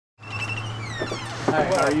Hi,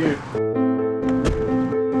 how are you?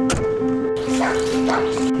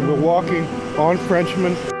 We're walking on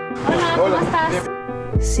Frenchman.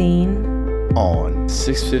 Scene. On.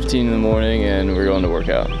 6:15 in the morning and we're going to work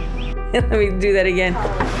out. Let me do that again.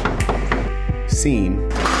 Scene.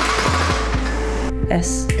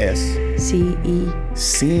 S-C-E.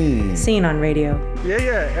 Scene. Scene on radio.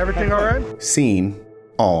 Yeah, everything all right? Scene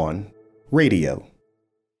on radio.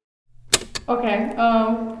 Okay,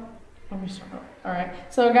 let me start. All right.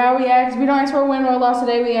 So, God, we don't ask for a win or a loss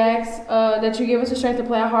today. We ask that you give us the strength to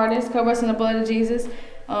play our hardest, cover us in the blood of Jesus.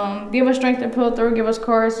 Give us strength to pull through, give us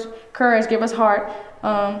courage, give us heart.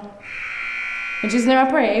 In Jesus' name I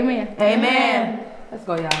pray, amen. Amen. Let's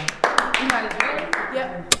go, y'all.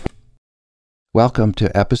 Yep. Welcome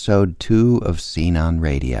to episode 2 of Scene on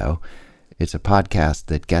Radio. It's a podcast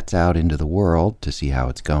that gets out into the world to see how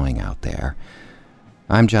it's going out there.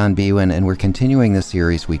 I'm John Biewen, and we're continuing the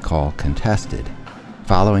series we call Contested,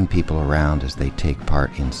 following people around as they take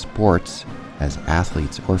part in sports as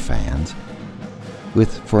athletes or fans,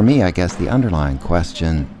 with, for me, I guess, the underlying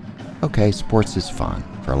question, okay, sports is fun,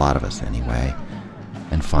 for a lot of us anyway,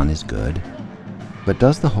 and fun is good, but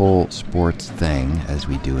does the whole sports thing, as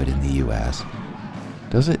we do it in the U.S.,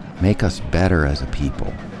 does it make us better as a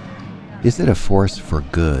people? Is it a force for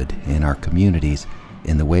good in our communities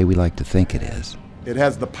in the way we like to think it is? It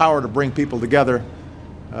has the power to bring people together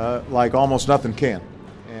like almost nothing can.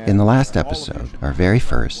 In the last episode, our very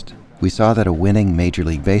first, we saw that a winning Major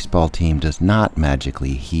League Baseball team does not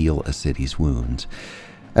magically heal a city's wounds.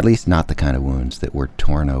 At least not the kind of wounds that were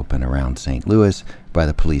torn open around St. Louis by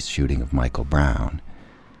the police shooting of Michael Brown.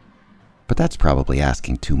 But that's probably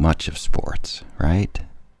asking too much of sports, right?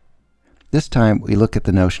 This time, we look at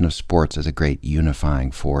the notion of sports as a great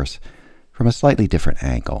unifying force from a slightly different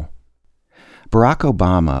angle. Barack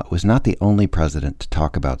Obama was not the only president to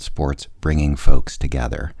talk about sports bringing folks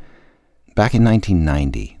together. Back in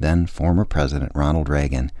 1990, then former President Ronald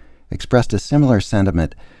Reagan expressed a similar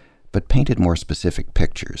sentiment, but painted more specific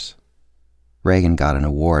pictures. Reagan got an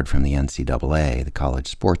award from the NCAA, the college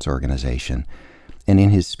sports organization, and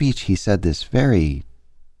in his speech he said this very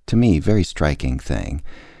striking thing.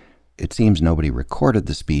 It seems nobody recorded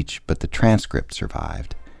the speech, but the transcript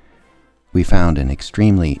survived. We found an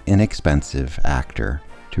extremely inexpensive actor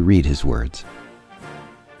to read his words.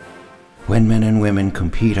 When men and women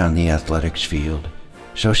compete on the athletics field,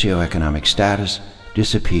 socioeconomic status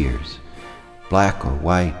disappears. Black or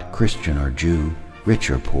white, Christian or Jew, rich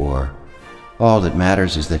or poor, all that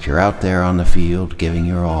matters is that you're out there on the field giving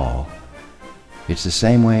your all. It's the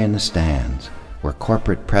same way in the stands, where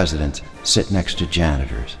corporate presidents sit next to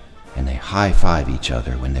janitors and they high-five each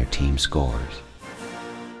other when their team scores.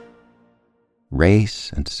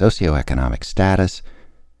 Race and socioeconomic status,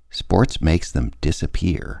 sports makes them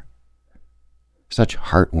disappear. Such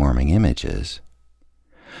heartwarming images.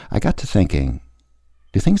 I got to thinking,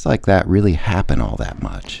 do things like that really happen all that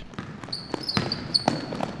much?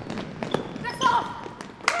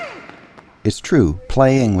 It's true,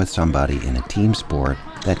 playing with somebody in a team sport,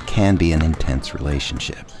 that can be an intense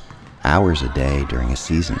relationship. Hours a day during a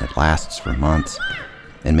season that lasts for months,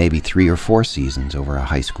 and maybe 3 or 4 seasons over a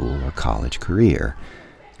high school or college career.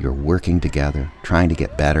 You're working together, trying to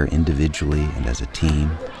get better individually and as a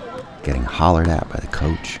team, getting hollered at by the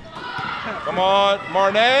coach. Come on,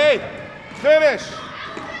 Marnay, finish.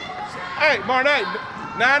 Hey, Marnay,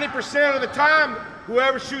 90% of the time,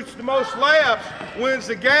 whoever shoots the most layups wins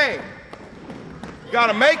the game. You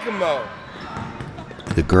gotta make them though.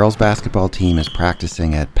 The girls' basketball team is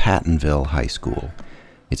practicing at Pattonville High School.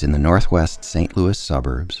 It's in the northwest St. Louis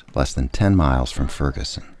suburbs, less than 10 miles from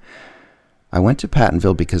Ferguson. I went to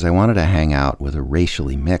Pattonville because I wanted to hang out with a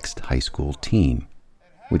racially mixed high school team,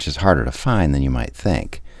 which is harder to find than you might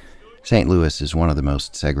think. St. Louis is one of the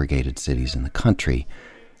most segregated cities in the country,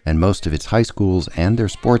 and most of its high schools and their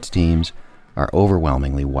sports teams are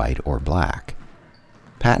overwhelmingly white or black.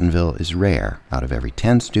 Pattonville is rare. Out of every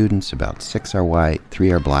 10 students, about 6 are white, 3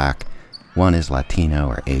 are black, 1 is Latino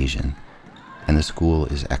or Asian. And the school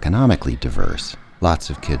is economically diverse.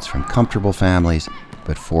 Lots of kids from comfortable families,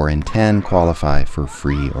 but 4 in 10 qualify for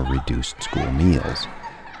free or reduced school meals.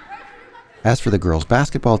 As for the girls'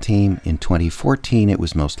 basketball team, in 2014 it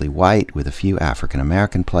was mostly white with a few African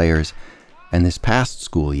American players, and this past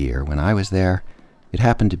school year, when I was there, it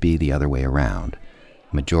happened to be the other way around.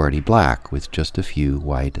 Majority black with just a few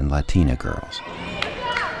white and Latina girls.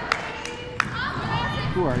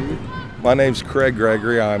 Who are you? My name's Craig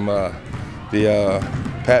Gregory. I'm the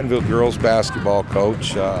Pattonville girls basketball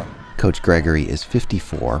coach. Coach Gregory is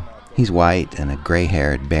 54. He's white and a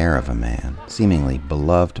gray-haired bear of a man, seemingly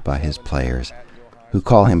beloved by his players, who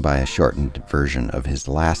call him by a shortened version of his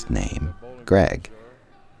last name, Greg.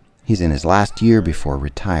 He's in his last year before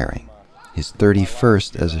retiring, his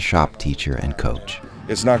 31st as a shop teacher and coach.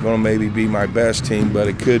 It's not going to maybe be my best team, but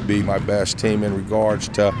it could be my best team in regards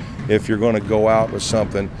to if you're going to go out with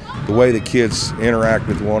something, the way the kids interact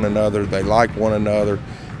with one another, they like one another,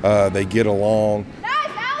 they get along.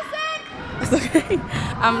 It's okay.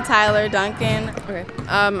 I'm Tyler Duncan. Okay.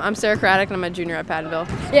 I'm Sarah Craddock, and I'm a junior at Pattonville.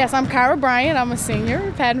 Yes, I'm Kyra Bryant. I'm a senior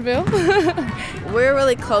at Pattonville. We're a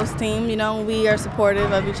really close team. You know, we are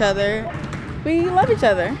supportive of each other. We love each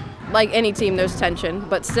other. Like any team, there's tension,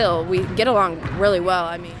 but still, we get along really well.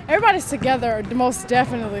 I mean, everybody's together, most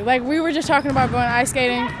definitely. Like, we were just talking about going ice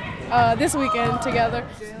skating this weekend together.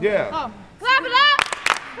 Yeah. Oh. Clap it up!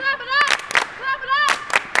 Clap it up! Clap it up!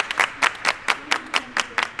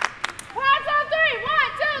 1, 2, 3! 1,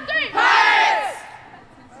 2, 3! Pirates!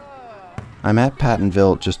 I'm at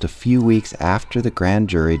Pattonville just a few weeks after the grand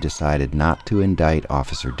jury decided not to indict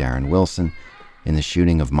Officer Darren Wilson in the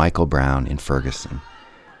shooting of Michael Brown in Ferguson.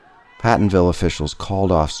 Pattonville officials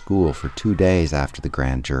called off school for 2 days after the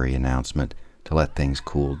grand jury announcement to let things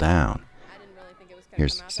cool down.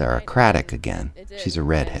 Here's Sarah Craddock again. She's a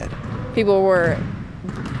redhead. People were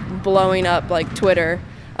blowing up like Twitter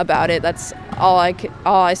about it. That's all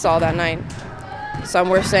I saw that night. Some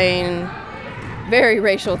were saying very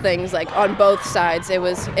racial things, like on both sides. It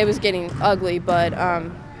was getting ugly, but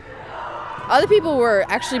other people were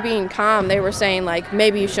actually being calm. They were saying, like,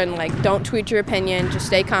 maybe you shouldn't, like, don't tweet your opinion, just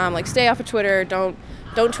stay calm, like, stay off of Twitter, don't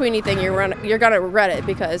tweet anything, you're gonna regret it,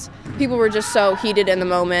 because people were just so heated in the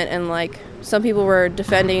moment, and, like, some people were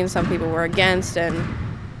defending, some people were against, and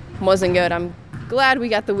it wasn't good. I'm glad we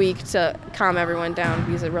got the week to calm everyone down,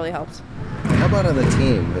 because it really helped. How about on the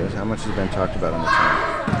team? How much has been talked about on the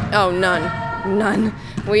team? Oh, none.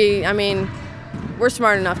 We're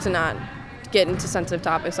smart enough to not get into sensitive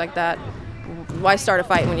topics like that. Why start a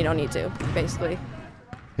fight when you don't need to, basically?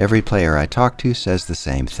 Every player I talk to says the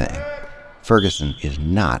same thing. Ferguson is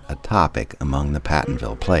not a topic among the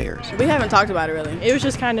Pattonville players. We haven't talked about it, really. It was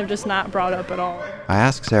just kind of just not brought up at all. I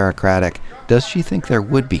asked Sarah Craddock, does she think there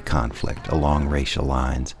would be conflict along racial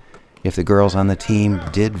lines if the girls on the team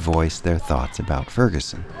did voice their thoughts about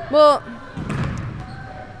Ferguson? Well,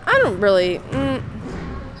 I don't really.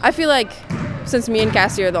 I feel like since me and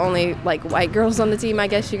Cassie are the only, like, white girls on the team, I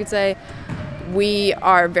guess you could say, we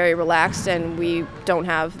are very relaxed and we don't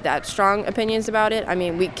have that strong opinions about it. I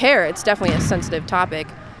mean, we care. It's definitely a sensitive topic.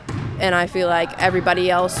 And I feel like everybody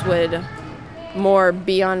else would more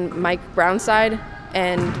be on Mike Brown's side.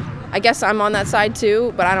 And I guess I'm on that side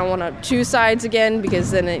too, but I don't want to choose sides again,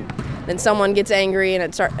 because then someone gets angry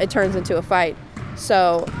and it turns into a fight.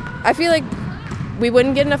 So I feel like we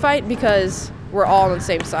wouldn't get in a fight because we're all on the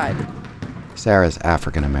same side. Sarah's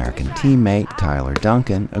African-American teammate, Tyler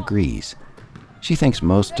Duncan, agrees. She thinks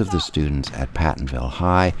most of the students at Pattonville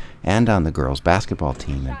High, and on the girls' basketball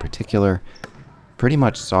team in particular, pretty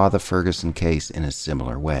much saw the Ferguson case in a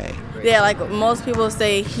similar way. Yeah, like most people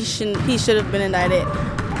say he should have been indicted,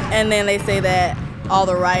 and then they say that all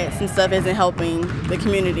the riots and stuff isn't helping the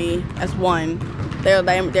community as one.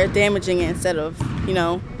 They're damaging it instead of,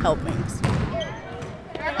 helping.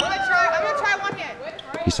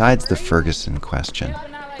 Besides the Ferguson question,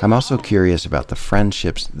 I'm also curious about the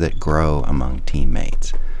friendships that grow among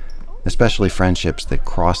teammates, especially friendships that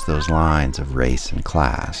cross those lines of race and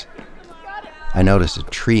class. I notice a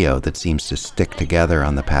trio that seems to stick together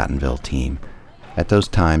on the Pattonville team at those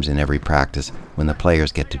times in every practice when the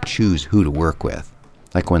players get to choose who to work with,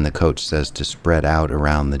 like when the coach says to spread out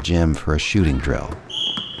around the gym for a shooting drill.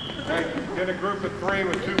 Get a group of 3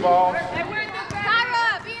 with 2 balls.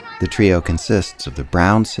 The trio consists of the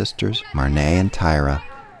Brown sisters, Marnay and Tyra,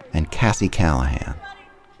 and Cassie Callahan.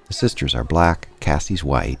 The sisters are black, Cassie's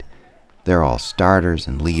white. They're all starters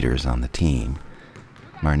and leaders on the team.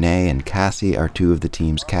 Marnay and Cassie are 2 of the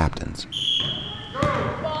team's captains.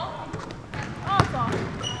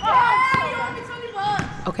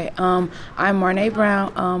 Okay, I'm Marnay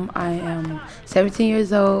Brown. I am 17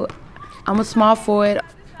 years old. I'm a small forward.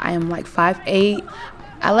 I am like 5'8".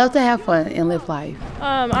 I love to have fun and live life.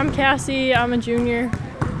 I'm Cassie. I'm a junior.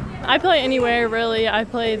 I play anywhere, really. I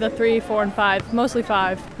play the 3, 4, and 5, mostly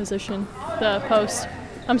 5 position, the post.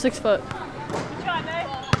 I'm 6 foot.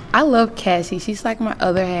 I love Cassie. She's like my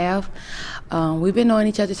other half. We've been knowing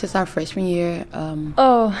each other since our freshman year.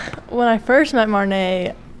 When I first met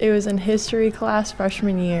Marnay, it was in history class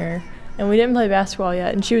freshman year, and we didn't play basketball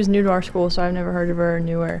yet, and she was new to our school, so I've never heard of her or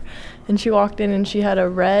knew her. And she walked in, and she had a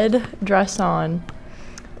red dress on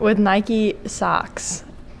with Nike socks.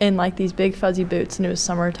 in like these big fuzzy boots, and it was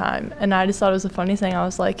summertime. And I just thought it was the funniest thing. I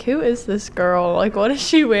was like, who is this girl? Like, what is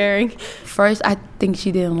she wearing? First, I think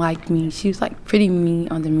she didn't like me. She was like pretty mean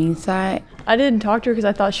on the mean side. I didn't talk to her because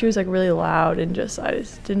I thought she was like really loud, and I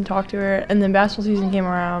just didn't talk to her. And then basketball season came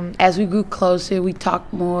around. As we grew closer, we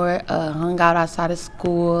talked more, hung out outside of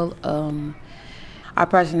school. Our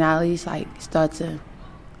personalities like start to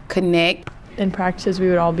connect. In practices, we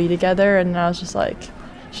would all be together, and I was just like,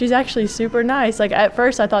 she's actually super nice. Like, at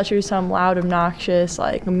first, I thought she was some loud, obnoxious,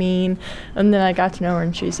 like, mean, and then I got to know her,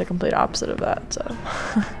 and she's the complete opposite of that, so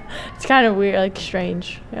it's kind of weird, like,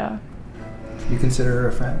 strange, yeah. You consider her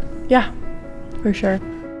a friend? Yeah, for sure.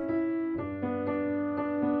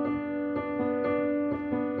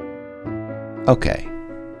 Okay,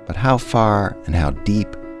 but how far and how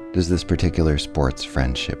deep does this particular sports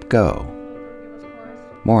friendship go?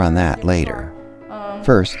 More on that later.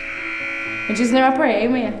 First, in Jesus' name I pray,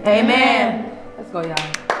 amen. Amen. Let's go, y'all.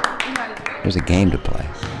 there's a game to play.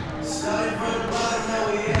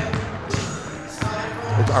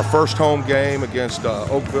 It's our first home game against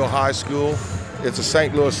Oakville High School. It's a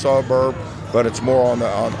St. Louis suburb, but it's more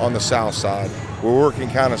on the south side. We're working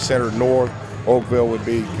kind of centered north. Oakville would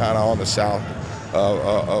be kind of on the south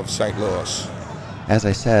of St. Louis. As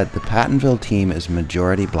I said, the Pattonville team is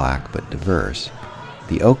majority black but diverse.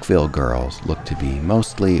 The Oakville girls look to be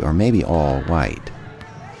mostly or maybe all white.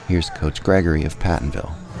 Here's Coach Gregory of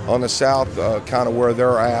Pattonville. On the south, kind of where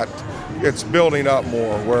they're at, it's building up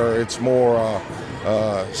more, where it's more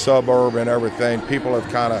suburban and everything. People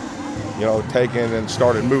have kind of, taken and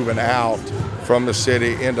started moving out from the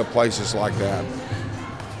city into places like that.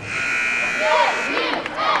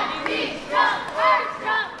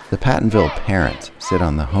 The Pattonville parents sit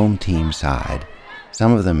on the home team side,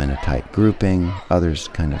 some of them in a tight grouping, others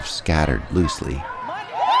kind of scattered loosely.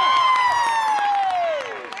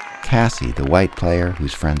 Cassie, the white player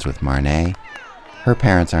who's friends with Marnay, her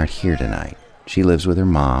parents aren't here tonight. She lives with her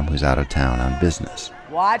mom, who's out of town on business.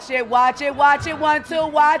 Watch it, watch it, watch it, 1, 2,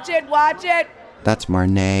 watch it, watch it. That's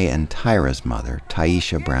Marnay and Tyra's mother,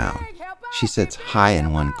 Taisha Brown. She sits high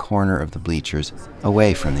in one corner of the bleachers,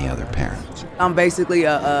 away from the other parents. I'm basically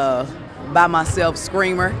a by myself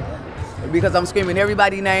screamer because I'm screaming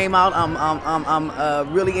everybody's name out.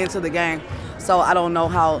 I'm really into the game, so I don't know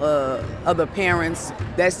how other parents.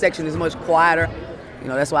 That section is much quieter.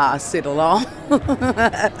 That's why I sit alone. Yeah!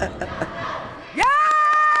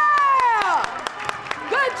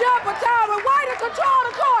 Good job, Tyra. Way to control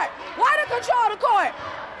the court. Way to control the court.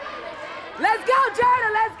 Let's go,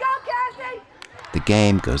 Jada. Let's go, Cassie. The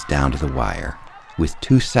game goes down to the wire, with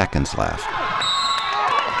 2 seconds left.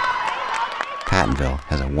 Pattonville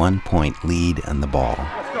has a 1-point lead and the ball.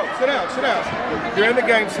 Let's go. Sit down, sit down. You're in the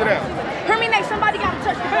game, sit down. Hermine, somebody got to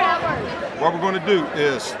touch the ball first. What we're going to do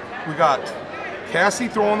is we got Cassie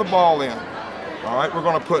throwing the ball in. All right, we're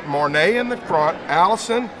going to put Marnay in the front,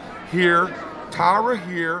 Allison here, Tyra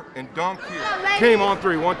here, and Dunk here. Team on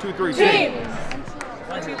 3. 1, 2, 3. Team.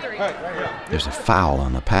 1, 2, 3. There's a foul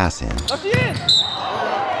on the pass in.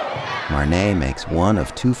 Marnay makes 1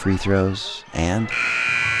 of 2 free throws, and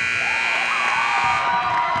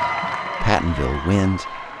Pattonville wins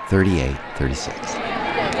 38-36.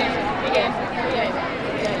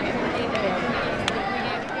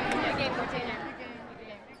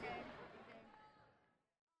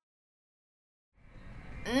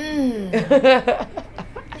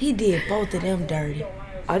 He did both of them dirty.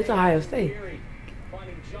 Oh, this Ohio State.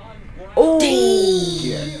 Oh,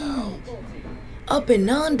 damn. Up and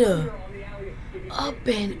under. Up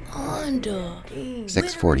and under.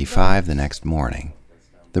 6:45 the next morning.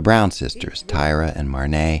 The Brown sisters, Tyra and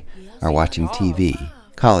Marnay, are watching TV,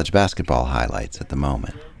 college basketball highlights at the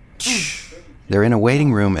moment. They're in a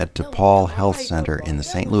waiting room at DePaul Health Center in the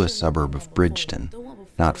St. Louis suburb of Bridgeton,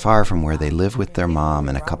 not far from where they live with their mom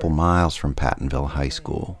and a couple miles from Pattonville High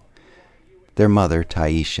School. Their mother,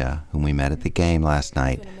 Taisha, whom we met at the game last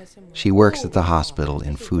night, she works at the hospital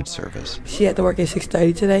in food service. She had to work at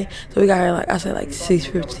 6:30 today, so we got her like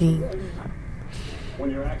 6:15.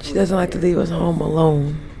 She doesn't like to leave us home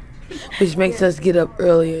alone, which makes us get up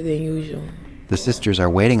earlier than usual. The sisters are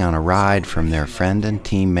waiting on a ride from their friend and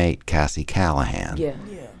teammate Cassie Callahan. Yeah.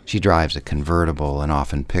 She drives a convertible and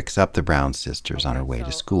often picks up the Brown sisters on her way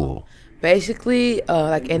to school. Basically,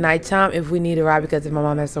 like at nighttime, if we need a ride because if my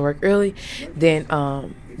mom has to work early, then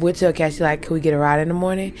we'll tell Cassie like, can we get a ride in the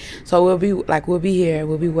morning? So we'll be here,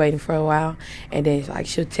 we'll be waiting for a while, and then like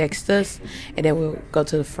she'll text us, and then we'll go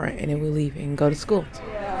to the front, and then we'll leave and go to school.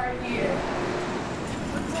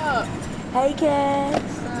 What's up? Hey,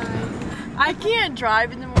 Cass. I can't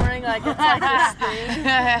drive in the morning like it's like this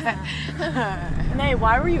thing. Nay,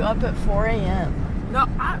 why were you up at 4 a.m.? No,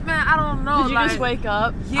 I don't know. Did you just wake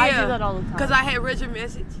up? Yeah. I do that all the time. Because I had read your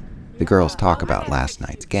message. The girls talk about last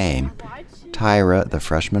night's game. Tyra, the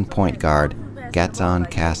freshman point guard, gets on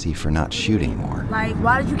Cassie for not shooting more. Like,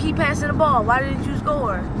 why did you keep passing the ball? Why didn't you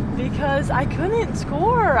score? Because I couldn't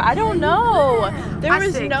score. I don't know. There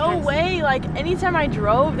was no way. Like, anytime I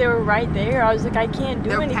drove, they were right there. I was like, I can't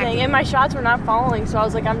do anything. And my shots were not falling, so I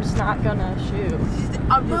was like, I'm just not going to shoot.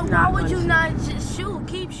 But why would you not just shoot?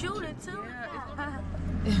 Keep shooting, too.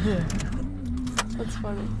 That's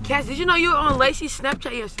funny. Cass, did you know you were on Lacey's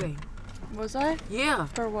Snapchat yesterday? Was I? Yeah.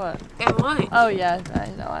 For what? At lunch. Oh, yeah. I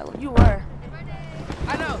know. You were.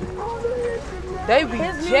 I know. They be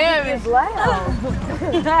jamming. His loud.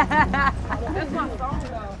 That's my song,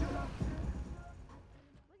 though.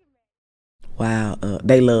 Wow,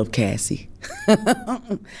 they love Cassie.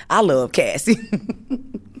 I love Cassie.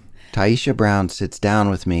 Taisha Brown sits down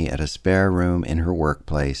with me at a spare room in her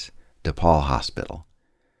workplace, DePaul Hospital.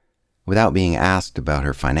 Without being asked about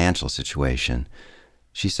her financial situation,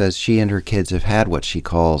 she says she and her kids have had what she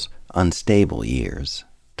calls unstable years,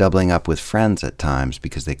 doubling up with friends at times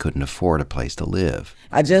because they couldn't afford a place to live.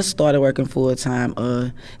 I just started working full-time.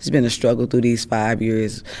 It's been a struggle through these 5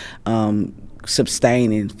 years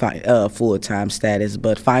sustaining full-time status,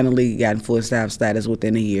 but finally gotten full-time status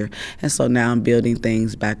within a year. And so now I'm building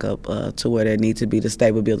things back up to where there needs to be the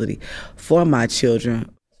stability for my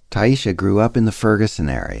children. Taisha grew up in the Ferguson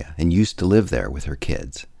area and used to live there with her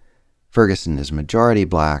kids. Ferguson is majority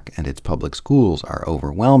black, and its public schools are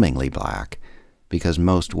overwhelmingly black because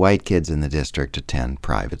most white kids in the district attend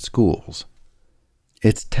private schools.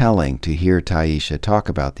 It's telling to hear Taisha talk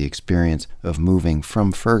about the experience of moving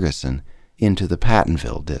from Ferguson into the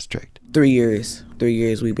Pattonville district. 3 years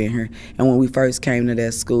we've been here. And when we first came to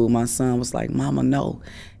that school, my son was like, Mama, no.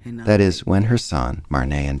 And that is when her son,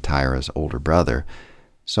 Marnay and Tyra's older brother,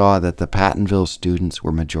 saw that the Pattonville students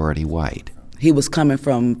were majority white. He was coming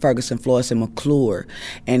from Ferguson, Florence, and McClure,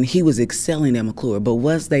 and he was excelling at McClure. But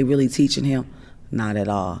was they really teaching him? Not at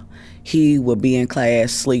all. He would be in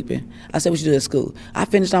class sleeping. I said, what you do at school? I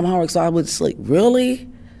finished my homework, so I would sleep. Really?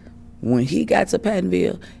 When he got to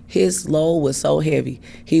Pattonville, his load was so heavy,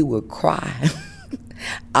 he would cry.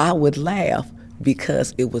 I would laugh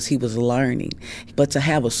because he was learning. But to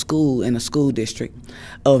have a school in a school district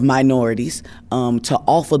of minorities, to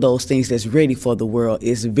offer those things that's ready for the world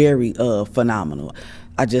is very phenomenal.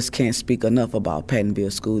 I just can't speak enough about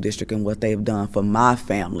Pattonville School District and what they've done for my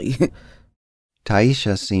family.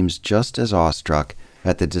 Taisha seems just as awestruck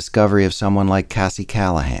at the discovery of someone like Cassie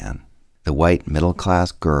Callahan, the white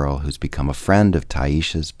middle-class girl who's become a friend of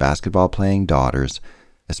Taisha's basketball-playing daughters,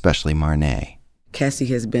 especially Marnay. Cassie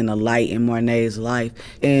has been a light in Marnay's life,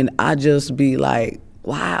 and I just be like,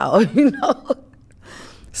 wow,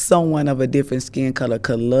 someone of a different skin color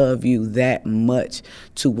could love you that much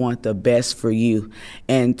to want the best for you,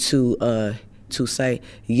 and to say,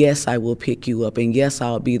 yes, I will pick you up, and yes,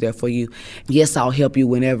 I'll be there for you. Yes, I'll help you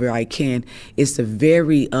whenever I can. It's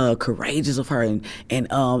very courageous of her, and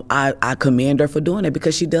I commend her for doing it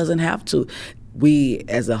because she doesn't have to. We,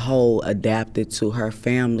 as a whole, adapted to her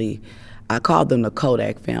family. I call them the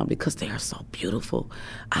Kodak family because they are so beautiful.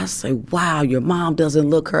 I say, wow, your mom doesn't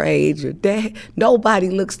look her age, your dad, nobody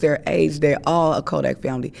looks their age. They're all a Kodak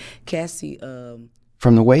family. Cassie...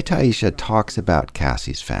 From the way Taisha talks about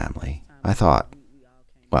Cassie's family, I thought,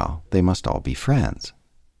 well, they must all be friends.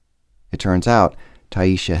 It turns out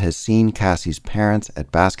Taisha has seen Cassie's parents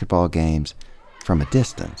at basketball games from a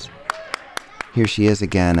distance. Here she is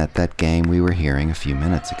again at that game we were hearing a few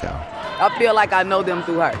minutes ago. I feel like I know them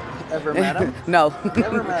through her. Ever met her? No.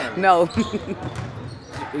 Never met her? No.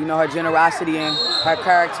 You know, her generosity and her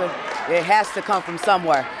character, it has to come from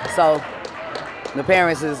somewhere. So the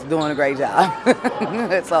parents is doing a great job.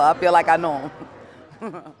 So I feel like I know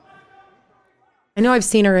them. I know I've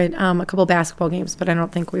seen her at a couple basketball games, but I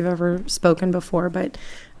don't think we've ever spoken before. But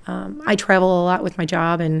I travel a lot with my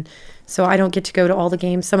job, and so I don't get to go to all the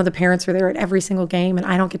games. Some of the parents are there at every single game, and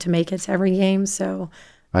I don't get to make it to every game. So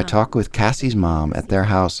I talk with Cassie's mom at their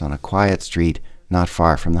house on a quiet street not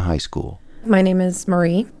far from the high school. My name is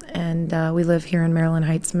Marie, and we live here in Maryland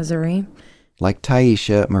Heights, Missouri. Like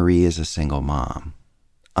Taisha, Marie is a single mom.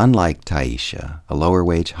 Unlike Taisha, a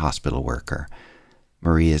lower-wage hospital worker,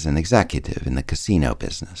 Marie is an executive in the casino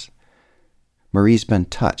business. Marie's been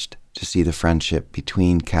touched to see the friendship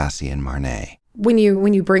between Cassie and Marnay. When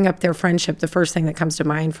you bring up their friendship, the first thing that comes to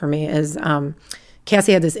mind for me is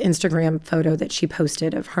Cassie had this Instagram photo that she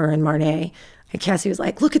posted of her and Marnay And Cassie was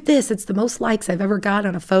like, look at this. It's the most likes I've ever got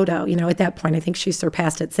on a photo. You know, at that point, I think she's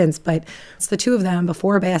surpassed it since. But it's the two of them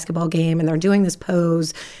before a basketball game, and they're doing this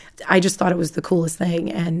pose. I just thought it was the coolest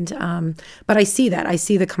thing. And but I see that. I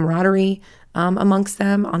see the camaraderie amongst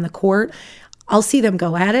them on the court. I'll see them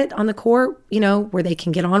go at it on the court, you know, where they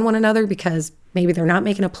can get on one another because maybe they're not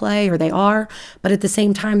making a play or they are. But at the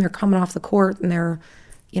same time, they're coming off the court and they're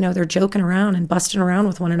joking around and busting around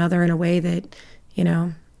with one another in a way that, you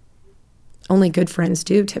know, only good friends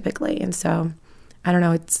do typically. And so, I don't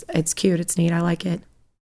know, it's cute, it's neat, I like it.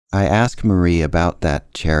 I asked Marie about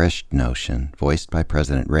that cherished notion, voiced by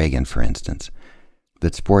President Reagan, for instance,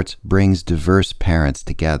 that sports brings diverse parents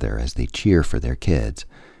together as they cheer for their kids,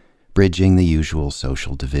 bridging the usual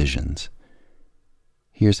social divisions.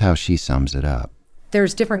 Here's how she sums it up.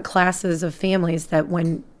 There's different classes of families that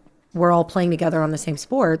when we're all playing together on the same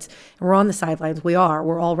sports, and we're on the sidelines, we're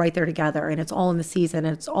all right there together, and it's all in the season,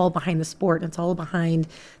 and it's all behind the sport, and it's all behind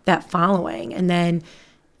that following. And then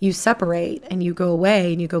you separate, and you go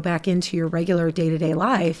away, and you go back into your regular day-to-day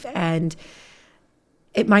life, and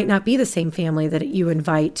it might not be the same family that you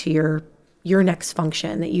invite to your next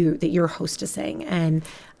function that you're hostessing, and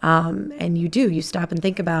you stop and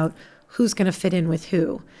think about who's going to fit in with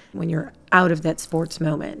who when you're out of that sports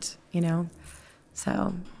moment, you know?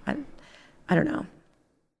 So, I don't know.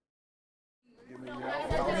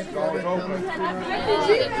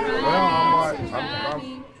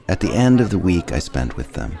 At the end of the week I spent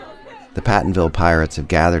with them, the Pattonville Pirates have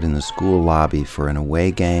gathered in the school lobby for an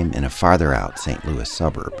away game in a farther out St. Louis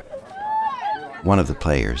suburb. One of the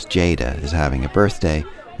players, Jada, is having a birthday,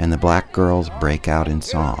 and the black girls break out in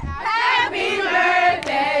song. Happy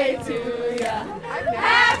birthday to ya.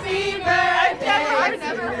 Happy birthday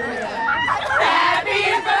to ya.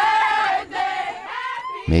 Happy birthday.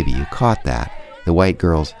 Maybe you caught that. The white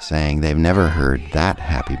girls saying they've never heard that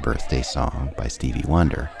happy birthday song by Stevie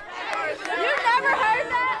Wonder.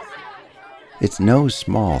 It's no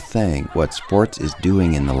small thing what sports is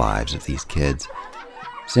doing in the lives of these kids,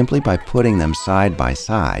 simply by putting them side by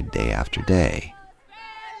side day after day.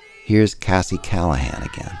 Here's Cassie Callahan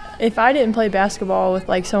again. If I didn't play basketball with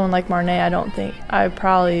someone like Marnay, I don't think I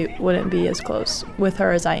probably wouldn't be as close with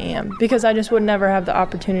her as I am, because I just would never have the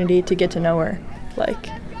opportunity to get to know her,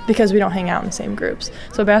 because we don't hang out in the same groups.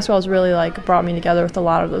 So basketball's really brought me together with a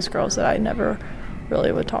lot of those girls that I never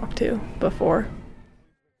really would talk to before.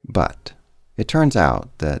 But it turns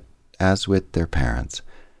out that, as with their parents,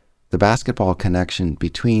 the basketball connection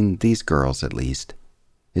between these girls, at least,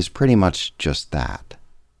 is pretty much just that.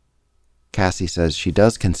 Cassie says she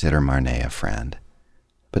does consider Marnay a friend,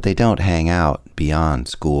 but they don't hang out beyond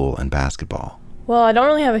school and basketball. Well, I don't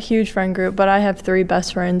really have a huge friend group, but I have 3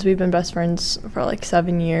 best friends. We've been best friends for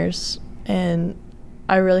 7 years, and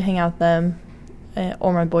I really hang out with them,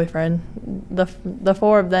 or my boyfriend. The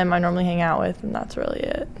 4 of them I normally hang out with, and that's really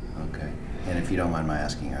it. Okay. And if you don't mind my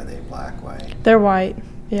asking, are they black, white? They're white,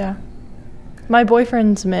 yeah. My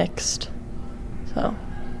boyfriend's mixed, so.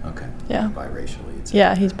 Okay. Yeah. Biracially.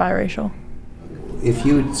 Yeah, he's biracial. If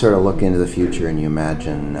you sort of look into the future and you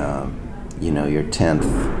imagine, your 10th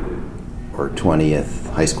or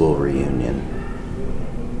 20th high school reunion,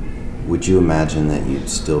 would you imagine that you'd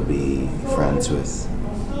still be friends with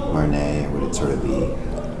Marnay, or would it sort of be?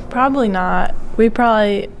 Probably not.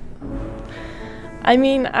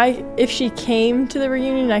 If she came to the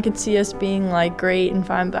reunion, I could see us being great and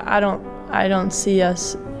fine, but I don't see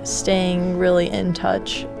us staying really in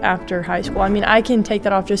touch after high school. I can take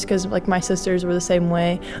that off just because my sisters were the same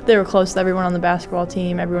way. They were close with everyone on the basketball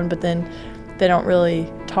team, but then they don't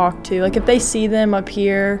really talk to. If they see them up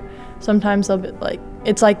here, sometimes they'll be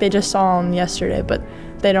it's like they just saw them yesterday, but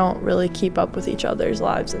they don't really keep up with each other's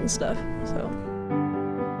lives and stuff, so.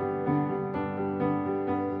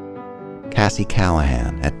 Cassie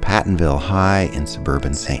Callahan at Pattonville High in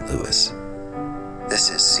suburban St. Louis. This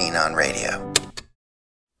is Seen on Radio.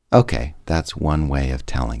 Okay, that's one way of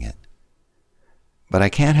telling it. But I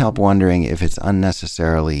can't help wondering if it's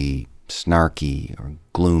unnecessarily snarky or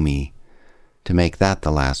gloomy to make that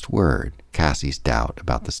the last word, Cassie's doubt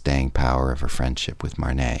about the staying power of her friendship with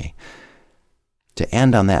Marnay. To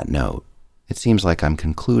end on that note, it seems like I'm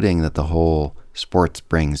concluding that the whole sports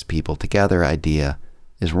brings people together idea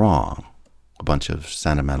is wrong, a bunch of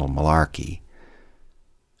sentimental malarkey.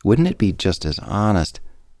 Wouldn't it be just as honest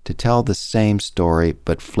to tell the same story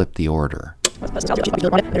but flip the order?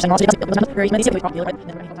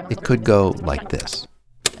 It could go like this.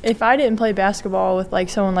 If I didn't play basketball with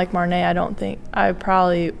someone like Marnay, I don't think I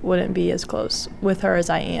probably wouldn't be as close with her as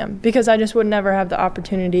I am, because I just would never have the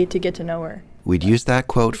opportunity to get to know her. We'd use that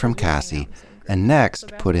quote from Cassie and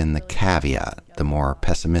next put in the caveat, the more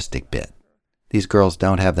pessimistic bit. These girls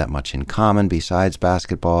don't have that much in common besides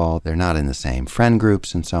basketball. They're not in the same friend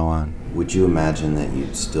groups and so on. Would you imagine that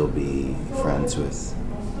you'd still be friends with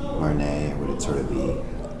Marnay, or would it sort of be...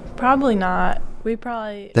 Probably not.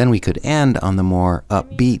 Then we could end on the more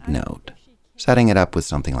upbeat note, setting it up with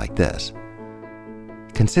something like this.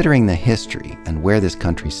 Considering the history and where this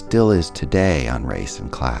country still is today on race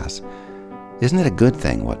and class, isn't it a good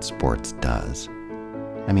thing what sports does?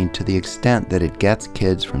 I mean, to the extent that it gets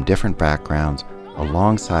kids from different backgrounds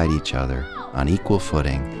alongside each other on equal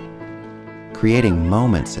footing, creating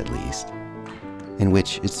moments at least, in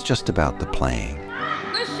which it's just about the playing.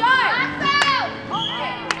 Good shot!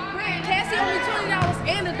 Cassie only $20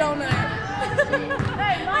 and a donut.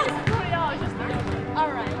 Hey, minus $20 just a donut.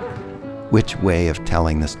 All right. Which way of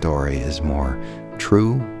telling the story is more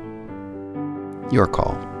true? Your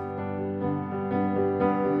call.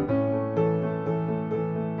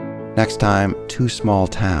 Next time, two small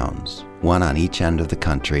towns, one on each end of the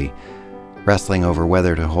country, wrestling over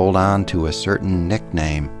whether to hold on to a certain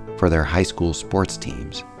nickname for their high school sports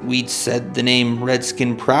teams. We'd said the name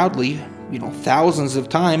Redskin proudly, thousands of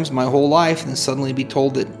times my whole life, and then suddenly be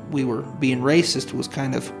told that we were being racist was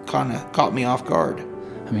kind of caught me off guard.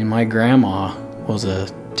 I mean, my grandma was a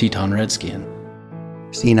Teton Redskin.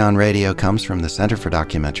 Scene on Radio comes from the Center for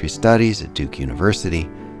Documentary Studies at Duke University.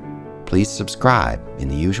 Please subscribe in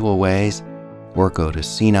the usual ways, or go to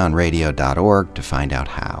sceneonradio.org to find out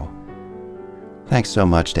how. Thanks so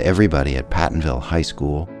much to everybody at Pattonville High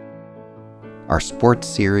School. Our sports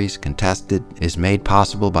series, Contested, is made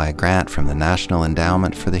possible by a grant from the National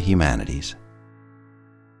Endowment for the Humanities.